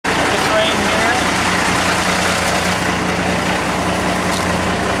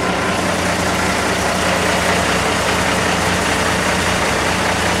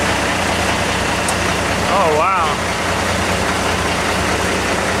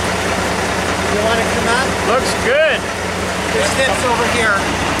Looks good. There's tips over here.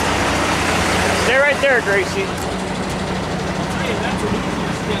 Stay right there, Gracie. That's an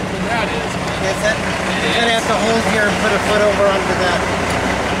easier step than that is. Yes, that, you're going to have to hold here and put a foot over onto that.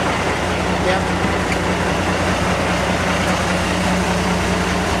 Yep.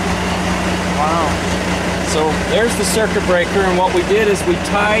 Wow. So there's the circuit breaker, and what we did is we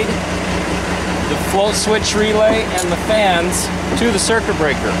tied the float switch relay and the fans to the circuit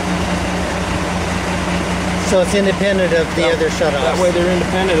breaker. So it's independent of the other shutoffs. That way they're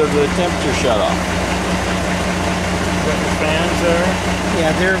independent of the temperature shutoff. Got the fans there.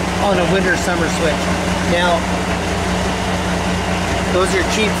 Yeah, they're on a winter-summer switch. Now, those are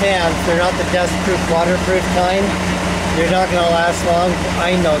cheap fans. They're not the dust-proof, waterproof kind. They're not going to last long.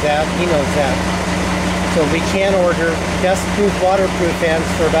 I know that. He knows that. So we can order dust-proof, waterproof fans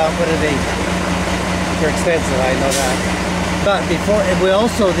for about, what are they? They're expensive, I know that. But before, we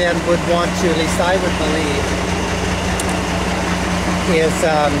also then would want to, at least I would believe, is,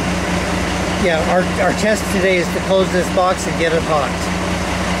 yeah, our test today is to close this box and get it hot.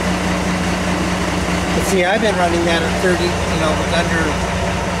 But see, I've been running that at 30, you know, under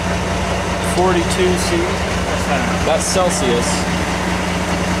 42 C. What's that? That's Celsius.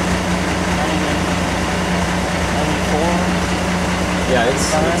 94. Yeah,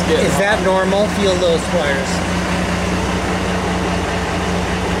 it's getting Is that normal? Feel those wires.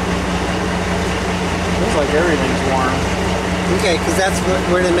 Feels like everything's warm. Okay, because that's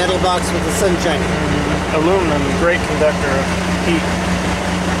we're in a metal box with the sunshine. Aluminum, great conductor of heat.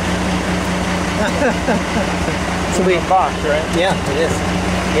 So we, Box, right? yeah, it is.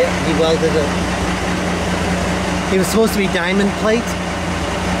 Yeah, he welded it. It was supposed to be diamond plate,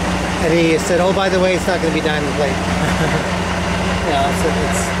 and he said, "Oh, by the way, it's not going to be diamond plate." Yeah, so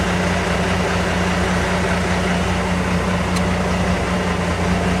it's.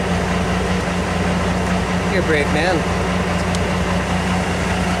 You're a brave man.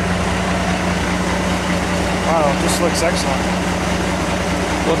 Wow, this looks excellent.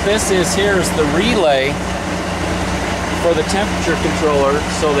 What this is here is the relay for the temperature controller,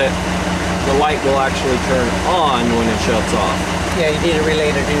 so that the light will actually turn on when it shuts off. Yeah, you need a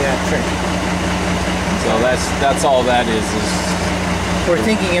relay to do that trick. So that's all that is. We're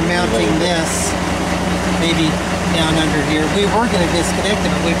thinking of mounting this maybe down under here. We were going to disconnect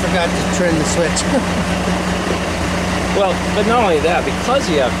it, but we forgot to turn the switch. Well, but not only that, because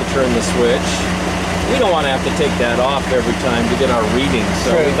you have to turn the switch, we don't want to have to take that off every time to get our reading.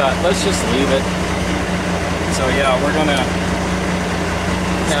 So True. we thought, let's just leave it. So yeah, we're gonna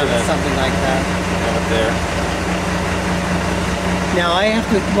Something like that. have it there. Now I have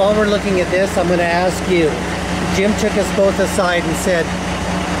to, while we're looking at this, I'm going to ask you. Jim took us both aside and said,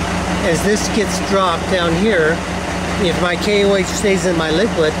 as this gets dropped down here, if my KOH stays in my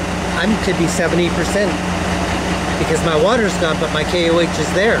liquid, I could be 70% because my water's gone, but my KOH is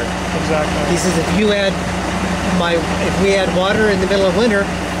there. Exactly. He says if we add water in the middle of winter,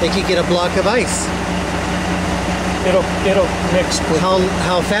 they could get a block of ice. It'll mix quickly.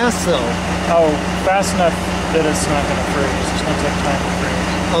 How fast though? Oh, fast enough that it's not going to freeze. It's going to take time to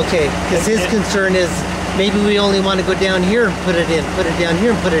freeze. Okay, because his concern is maybe we only want to go down here and put it in, put it down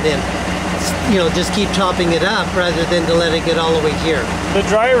here and put it in. You know, just keep topping it up rather than to let it get all the way here. The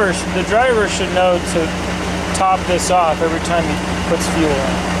driver should know to top this off every time he puts fuel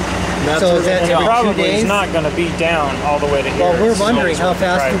in. That's So what is that it every tells. 2 Probably days? is not going to be down all the way to here. Well, we're It's wondering how always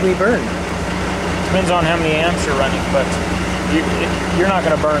fast do right. we burn? Depends on how many amps you're running, but you're not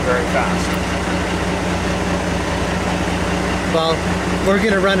going to burn very fast. Well, we're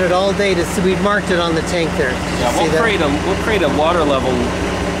going to run it all day to see. We've marked it on the tank there. Yeah, See we'll that? create a water level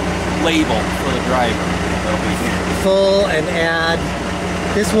label for the driver. That'll be here. Full and add.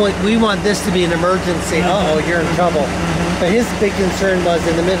 This one, we want this to be an emergency. Uh-oh, you're in trouble. But his big concern was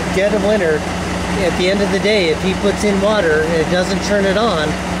in the dead of winter, at the end of the day, if he puts in water and it doesn't turn it on,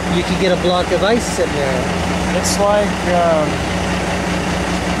 you could get a block of ice sitting there. It's like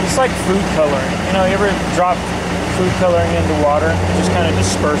food coloring. You know, you ever drop food coloring into water? It just kind of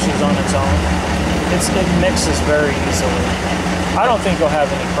disperses on its own. It mixes very easily. I don't think you'll have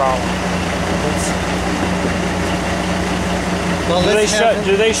any problem. Well, Do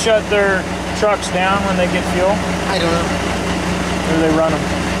they shut their trucks down when they get fuel, I don't know. or do they run them?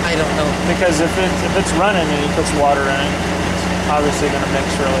 I don't know. Because if it's running and he puts water in it, it's obviously going to mix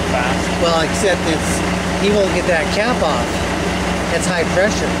really fast. Well, except he won't get that cap off. It's high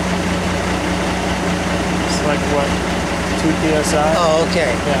pressure. It's like what, 2 psi? Oh,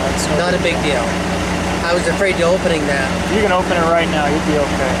 okay. Yeah, it's Not a big deal. I was afraid to opening that. You can open it right now. You'll be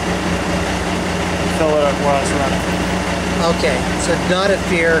okay. Fill it up while it's running. Okay, so not a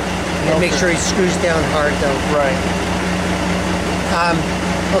fear. No And make fear. sure he screws down hard though. Right.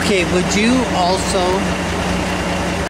 Okay, would you also